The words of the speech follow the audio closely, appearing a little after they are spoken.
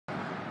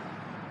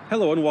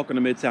Hello and welcome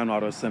to Mid-Towne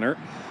Auto Center.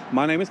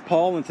 My name is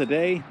Paul, and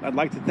today I'd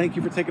like to thank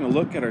you for taking a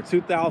look at our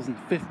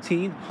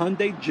 2015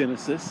 Hyundai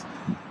Genesis.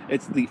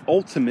 It's the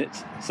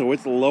ultimate, so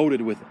it's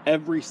loaded with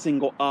every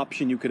single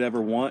option you could ever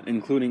want,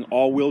 including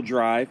all-wheel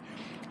drive,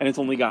 and it's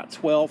only got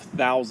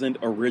 12,000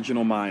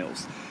 original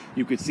miles.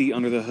 You can see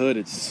under the hood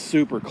it's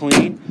super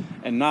clean,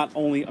 and not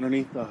only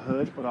underneath the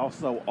hood, but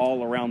also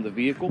all around the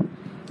vehicle.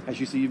 As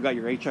you see, you've got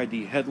your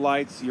HID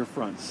headlights, your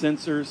front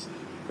sensors.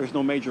 There's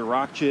no major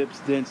rock chips,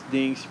 dents,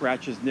 dings,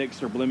 scratches,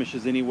 nicks, or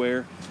blemishes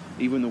anywhere.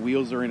 Even the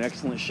wheels are in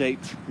excellent shape.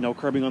 No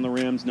curbing on the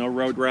rims, no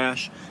road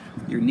rash.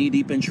 You're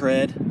knee-deep in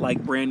tread,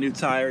 like brand new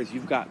tires.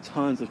 You've got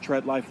tons of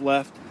tread life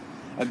left.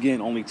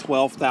 Again, only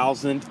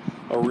 12,000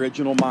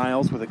 original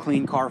miles with a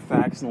clean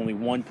Carfax and only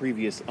one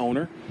previous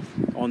owner.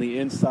 On the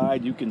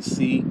inside, you can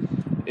see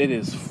it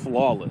is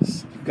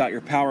flawless. You've got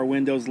your power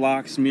windows,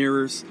 locks,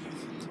 mirrors,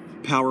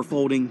 power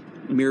folding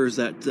mirrors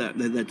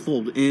that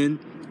fold in,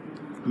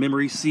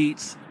 memory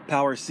seats,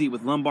 power seat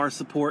with lumbar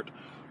support.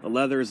 The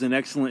leather is in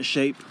excellent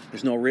shape.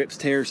 There's no rips,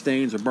 tears,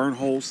 stains, or burn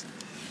holes.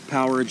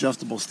 Power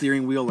adjustable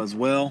steering wheel as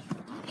well.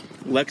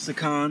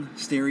 Lexicon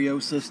stereo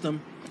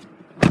system.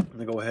 I'm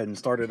gonna go ahead and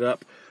start it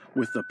up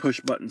with the push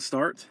button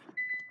start.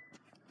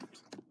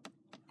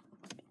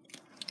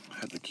 I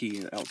had the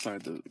key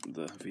outside the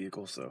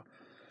vehicle, so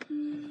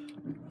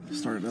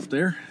start it up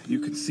there. You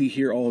can see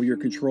here all of your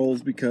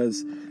controls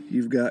because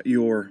you've got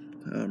your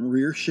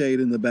rear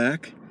shade in the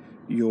back,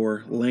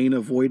 your lane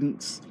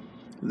avoidance.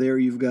 There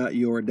you've got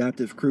your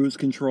adaptive cruise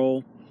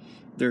control.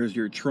 There's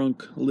your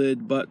trunk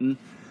lid button.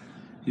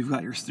 You've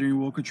got your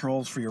steering wheel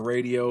controls for your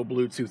radio,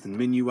 Bluetooth, and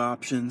menu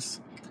options.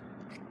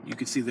 You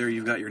can see there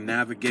you've got your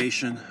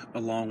navigation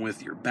along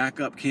with your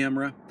backup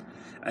camera,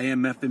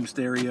 AM, FM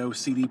stereo,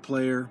 CD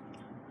player,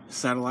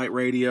 satellite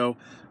radio,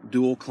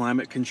 dual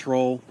climate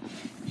control,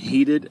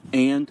 heated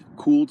and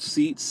cooled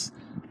seats,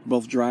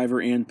 both driver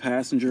and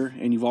passenger,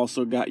 and you've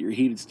also got your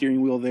heated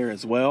steering wheel there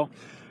as well.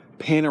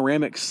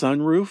 Panoramic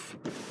sunroof.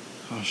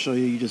 I'll show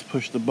you. You just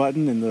push the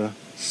button and the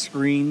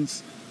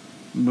screens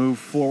move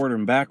forward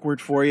and backward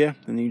for you,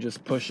 and you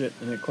just push it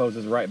and it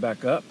closes right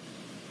back up.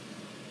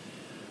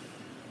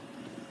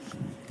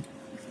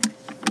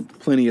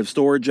 Plenty of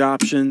storage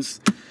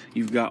options.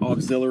 You've got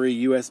auxiliary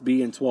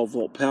USB and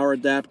 12-volt power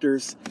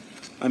adapters.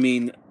 I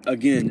mean,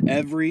 again,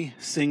 every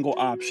single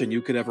option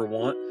you could ever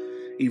want.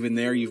 Even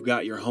there, you've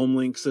got your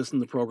HomeLink system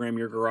to program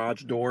your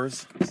garage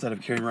doors instead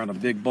of carrying around a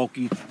big,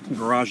 bulky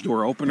garage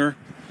door opener.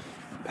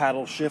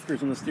 Paddle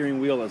shifters on the steering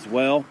wheel as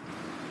well.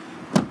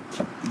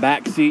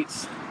 Back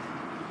seats.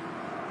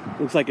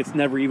 Looks like it's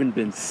never even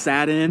been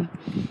sat in.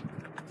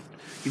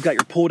 You've got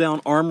your pull-down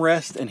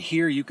armrest, and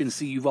here you can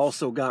see you've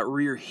also got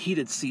rear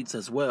heated seats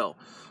as well.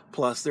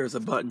 Plus, there's a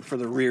button for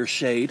the rear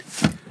shade.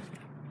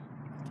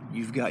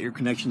 You've got your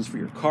connections for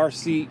your car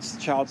seats,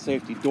 child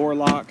safety door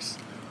locks.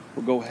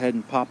 We'll go ahead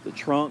and pop the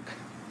trunk.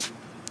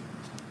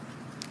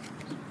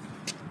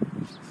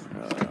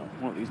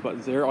 One of these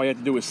buttons there. All you have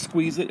to do is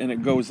squeeze it and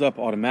it goes up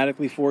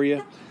automatically for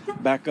you.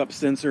 Backup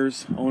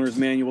sensors, owner's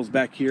manuals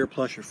back here,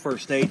 plus your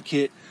first aid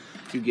kit.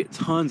 You get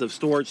tons of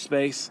storage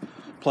space.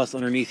 Plus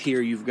underneath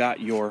here you've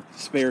got your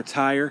spare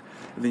tire.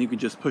 And then you can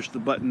just push the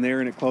button there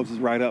and it closes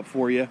right up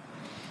for you.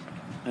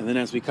 And then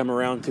as we come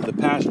around to the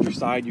passenger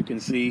side, you can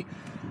see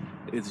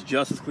it's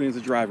just as clean as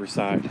the driver's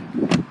side.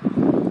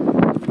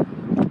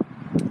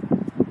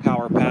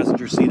 Power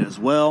passenger seat as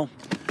well.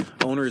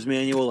 Owner's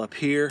manual up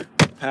here.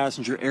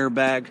 Passenger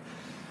airbag.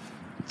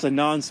 It's a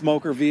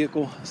non-smoker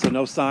vehicle, so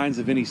no signs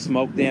of any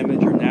smoke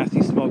damage or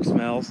nasty smoke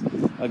smells.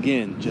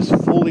 Again, just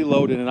fully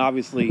loaded and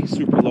obviously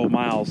super low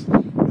miles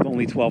with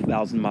only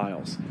 12,000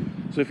 miles.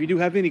 So if you do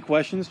have any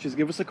questions, just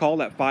give us a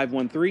call at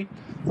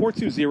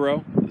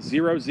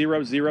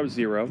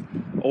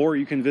 513-420-0000, or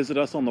you can visit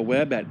us on the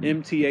web at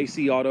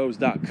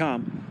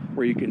mtacautos.com,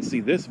 where you can see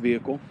this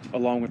vehicle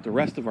along with the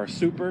rest of our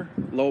super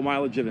low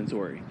mileage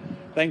inventory.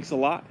 Thanks a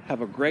lot.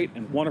 Have a great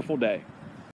and wonderful day.